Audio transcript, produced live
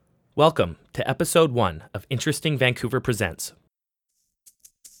Welcome to Episode 1 of Interesting Vancouver Presents.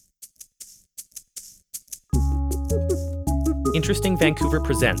 Interesting Vancouver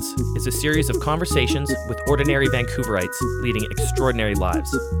Presents is a series of conversations with ordinary Vancouverites leading extraordinary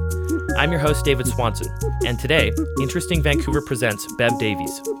lives. I'm your host, David Swanson, and today, Interesting Vancouver presents Bev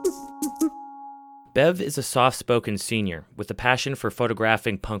Davies. Bev is a soft-spoken senior with a passion for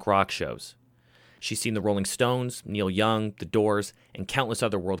photographing punk rock shows. She's seen the Rolling Stones, Neil Young, The Doors, and countless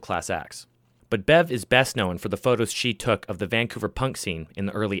other world-class acts. But Bev is best known for the photos she took of the Vancouver punk scene in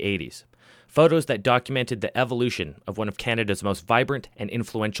the early 80s. Photos that documented the evolution of one of Canada's most vibrant and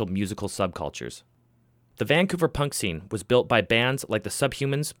influential musical subcultures. The Vancouver punk scene was built by bands like the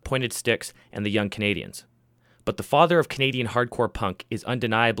Subhumans, Pointed Sticks, and the Young Canadians. But the father of Canadian hardcore punk is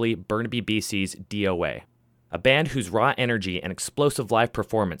undeniably Burnaby, BC's DOA, a band whose raw energy and explosive live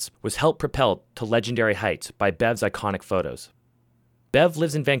performance was helped propel to legendary heights by Bev's iconic photos. Bev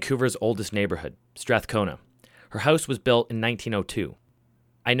lives in Vancouver's oldest neighborhood, Strathcona. Her house was built in 1902.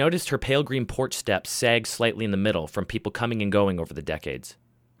 I noticed her pale green porch steps sag slightly in the middle from people coming and going over the decades.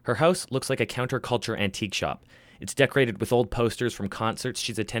 Her house looks like a counterculture antique shop. It's decorated with old posters from concerts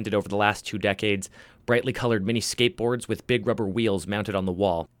she's attended over the last 2 decades, brightly colored mini skateboards with big rubber wheels mounted on the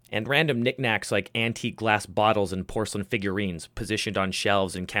wall, and random knickknacks like antique glass bottles and porcelain figurines positioned on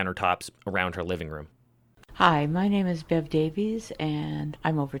shelves and countertops around her living room. Hi, my name is Bev Davies, and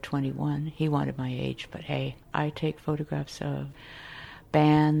I'm over 21. He wanted my age, but hey, I take photographs of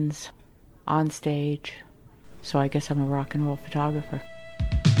bands, on stage, so I guess I'm a rock and roll photographer.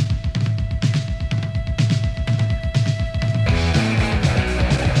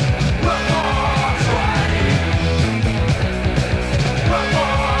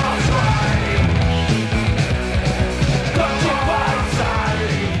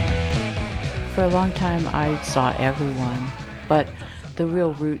 For a long time, I saw everyone, but the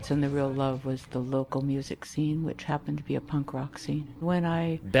real roots and the real love was the local music scene, which happened to be a punk rock scene.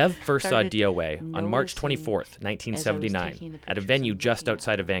 Bev first saw DOA on March 24th, 1979, at a venue just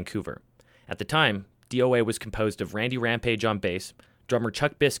outside of Vancouver. At the time, DOA was composed of Randy Rampage on bass, drummer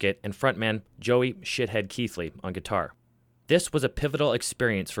Chuck Biscuit, and frontman Joey Shithead Keithley on guitar. This was a pivotal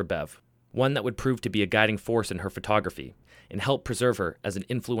experience for Bev, one that would prove to be a guiding force in her photography and help preserve her as an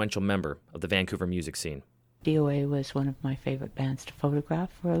influential member of the Vancouver music scene. DOA was one of my favorite bands to photograph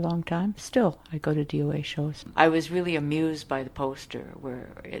for a long time. Still, I go to DOA shows. I was really amused by the poster where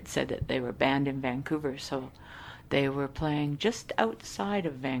it said that they were banned in Vancouver, so they were playing just outside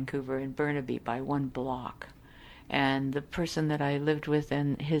of Vancouver in Burnaby by 1 block. And the person that I lived with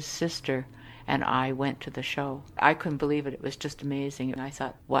and his sister and I went to the show. I couldn't believe it. It was just amazing. And I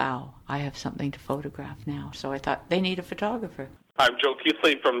thought, wow, I have something to photograph now. So I thought, they need a photographer. I'm Joe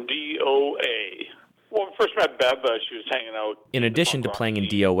Keithley from DOA. Well, when I first met Bev, she was hanging out. In addition to playing in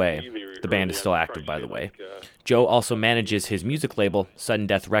DOA, the band is still active, by the way, Joe also manages his music label, Sudden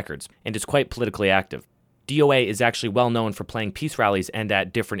Death Records, and is quite politically active. DOA is actually well known for playing peace rallies and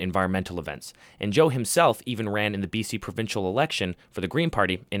at different environmental events, and Joe himself even ran in the BC provincial election for the Green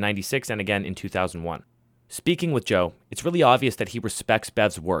Party in '96 and again in 2001. Speaking with Joe, it's really obvious that he respects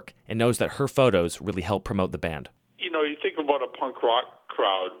Bev's work and knows that her photos really help promote the band. You know, you think about a punk rock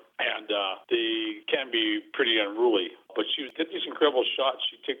crowd, and they can be pretty unruly, but she would get these incredible shots.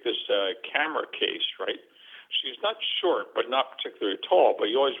 She'd take this camera case, right? She's not short, but not particularly tall, but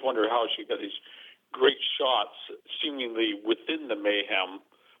you always wonder how she got these great shots seemingly within the mayhem,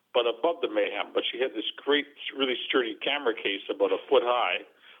 but above the mayhem. But she had this great, really sturdy camera case about 1 foot high,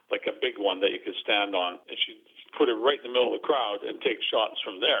 like a big one that you could stand on, and she'd put it right in the middle of the crowd and take shots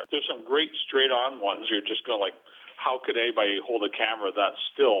from there. There's some great straight-on ones. You're just going like, how could anybody hold a camera that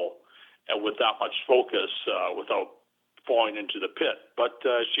still and with that much focus without falling into the pit? But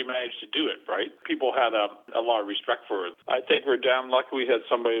she managed to do it, right? People had a lot of respect for her. I think we're damn lucky we had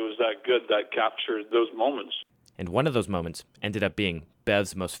somebody who was that good that captured those moments. And one of those moments ended up being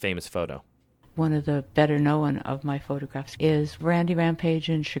Bev's most famous photo. One of the better known of my photographs is Randy Rampage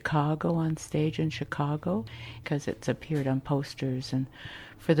in Chicago, on stage in Chicago, because it's appeared on posters. And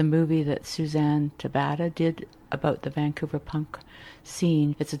for the movie that Suzanne Tabata did about the Vancouver punk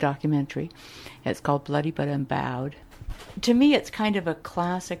scene, it's a documentary. It's called Bloody But Unbowed. To me, it's kind of a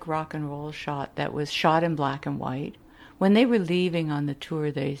classic rock and roll shot that was shot in black and white. When they were leaving on the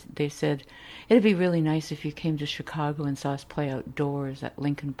tour, they said, it'd be really nice if you came to Chicago and saw us play outdoors at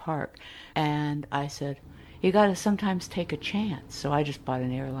Lincoln Park. And I said, you got to sometimes take a chance. So I just bought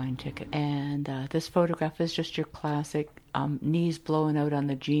an airline ticket. And this photograph is just your classic knees blowing out on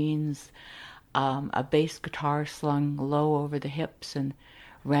the jeans, a bass guitar slung low over the hips, and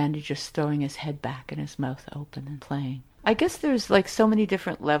Randy just throwing his head back and his mouth open and playing. I guess there's like so many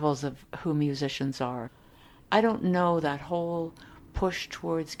different levels of who musicians are. I don't know that whole push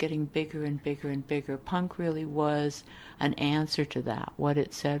towards getting bigger and bigger and bigger. Punk really was an answer to that. What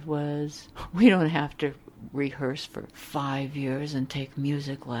it said was, we don't have to rehearse for 5 years and take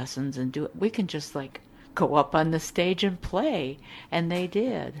music lessons and do it. We can just like go up on the stage and play. And they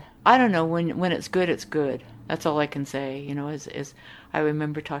did. I don't know, when it's good, it's good. That's all I can say, is I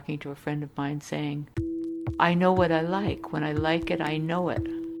remember talking to a friend of mine saying, I know what I like. When I like it, I know it.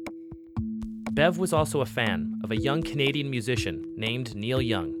 Bev was also a fan of a young Canadian musician named Neil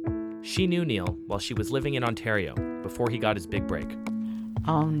Young. She knew Neil while she was living in Ontario before he got his big break.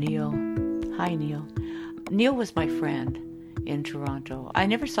 Oh, Neil. Hi, Neil. Neil was my friend in Toronto. I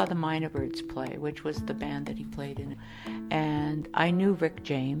never saw the Minor Birds play, which was the band that he played in. And I knew Rick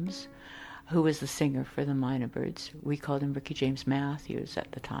James, who was the singer for the Minor Birds. We called him Ricky James Matthews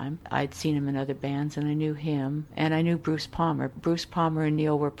at the time. I'd seen him in other bands, and I knew him. And I knew Bruce Palmer. Bruce Palmer and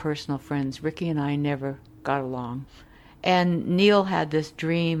Neil were personal friends. Ricky and I never got along. And Neil had this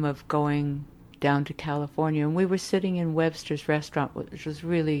dream of going down to California, and we were sitting in Webster's restaurant, which was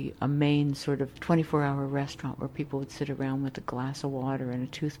really a main sort of 24-hour restaurant where people would sit around with a glass of water and a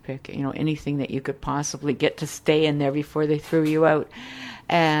toothpick, anything that you could possibly get to stay in there before they threw you out.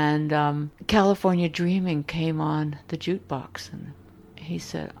 And California Dreaming came on the jukebox, and he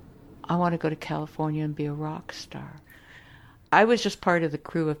said, I want to go to California and be a rock star. I was just part of the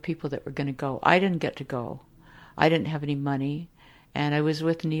crew of people that were going to go. I didn't get to go. I didn't have any money. And I was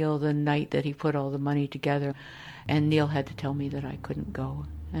with Neil the night that he put all the money together, and Neil had to tell me that I couldn't go.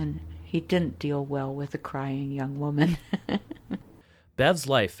 And he didn't deal well with a crying young woman. Bev's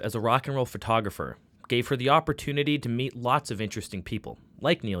life as a rock and roll photographer gave her the opportunity to meet lots of interesting people,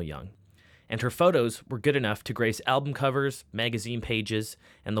 like Neil Young. And her photos were good enough to grace album covers, magazine pages,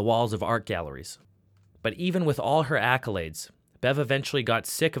 and the walls of art galleries. But even with all her accolades, Bev eventually got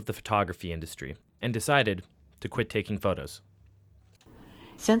sick of the photography industry and decided to quit taking photos.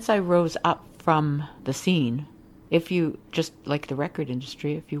 Since I rose up from the scene, if you, just like the record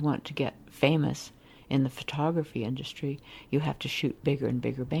industry, if you want to get famous in the photography industry, you have to shoot bigger and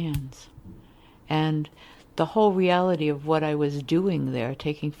bigger bands. And the whole reality of what I was doing there,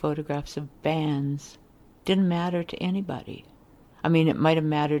 taking photographs of bands, didn't matter to anybody. I mean, it might have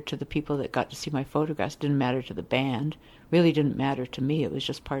mattered to the people that got to see my photographs, didn't matter to the band, really didn't matter to me. It was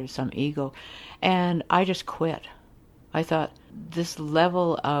just part of some ego. And I just quit. I thought, this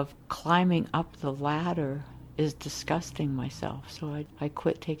level of climbing up the ladder is disgusting myself. So I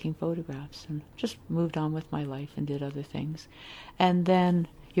quit taking photographs and just moved on with my life and did other things. And then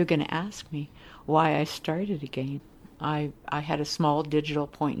you're going to ask me why I started again. I had a small digital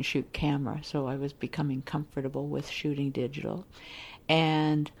point-and-shoot camera, so I was becoming comfortable with shooting digital.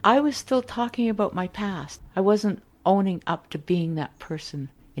 And I was still talking about my past. I wasn't owning up to being that person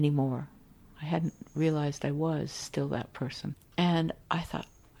anymore. I hadn't realized I was still that person. And I thought,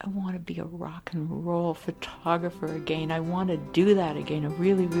 I want to be a rock and roll photographer again. I want to do that again. I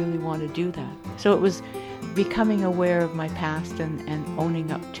really, really want to do that. So it was becoming aware of my past and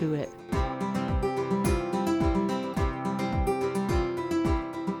owning up to it.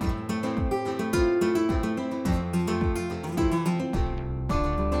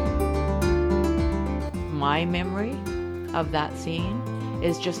 My memory of that scene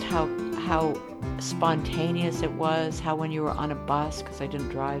is just how spontaneous it was, how when you were on a bus, because I didn't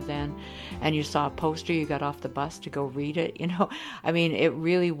drive then, and you saw a poster, you got off the bus to go read it, I mean, it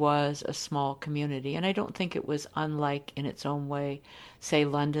really was a small community, and I don't think it was unlike in its own way, say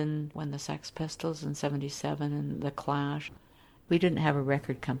London, when the Sex Pistols in 77 and the Clash. We didn't have a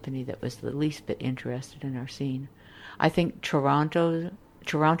record company that was the least bit interested in our scene. I think Toronto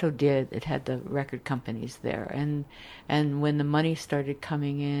did. It had the record companies there, and when the money started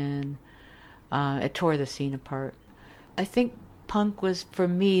coming in, it tore the scene apart. I think punk was, for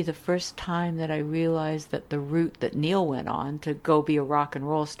me, the first time that I realized that the route that Neil went on to go be a rock and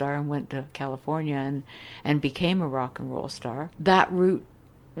roll star and went to California and became a rock and roll star, that route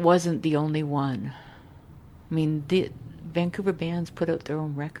wasn't the only one. I mean, the Vancouver bands put out their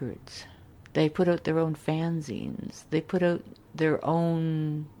own records. They put out their own fanzines. They put out their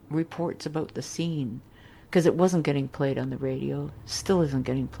own reports about the scene. Because it wasn't getting played on the radio, still isn't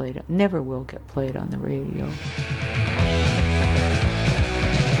getting played, never will get played on the radio.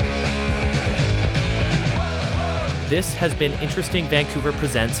 This has been Interesting Vancouver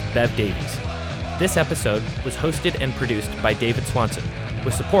Presents Bev Davies. This episode was hosted and produced by David Swanson,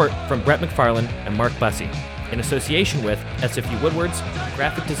 with support from Brett McFarlane and Mark Bussey, in association with SFU Woodwards,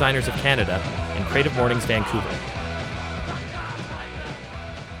 Graphic Designers of Canada, and Creative Mornings Vancouver.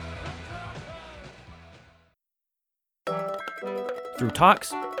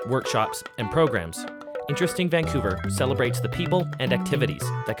 talks, workshops, and programs, Interesting Vancouver celebrates the people and activities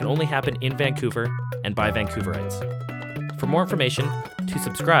that can only happen in Vancouver and by Vancouverites. For more information, to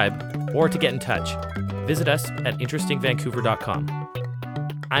subscribe, or to get in touch, visit us at interestingvancouver.com.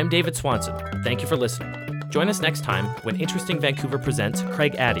 I'm David Swanson. Thank you for listening. Join us next time when Interesting Vancouver presents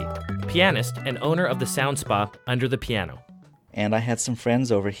Craig Addy, pianist and owner of the sound spa Under the Piano. And I had some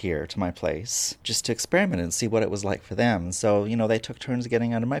friends over here to my place just to experiment and see what it was like for them. So, they took turns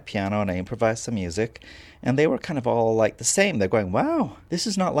getting under my piano and I improvised some music. And they were kind of all like the same. They're going, wow, this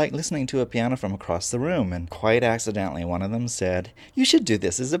is not like listening to a piano from across the room. And quite accidentally, one of them said, you should do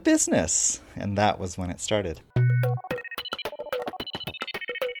this as a business. And that was when it started.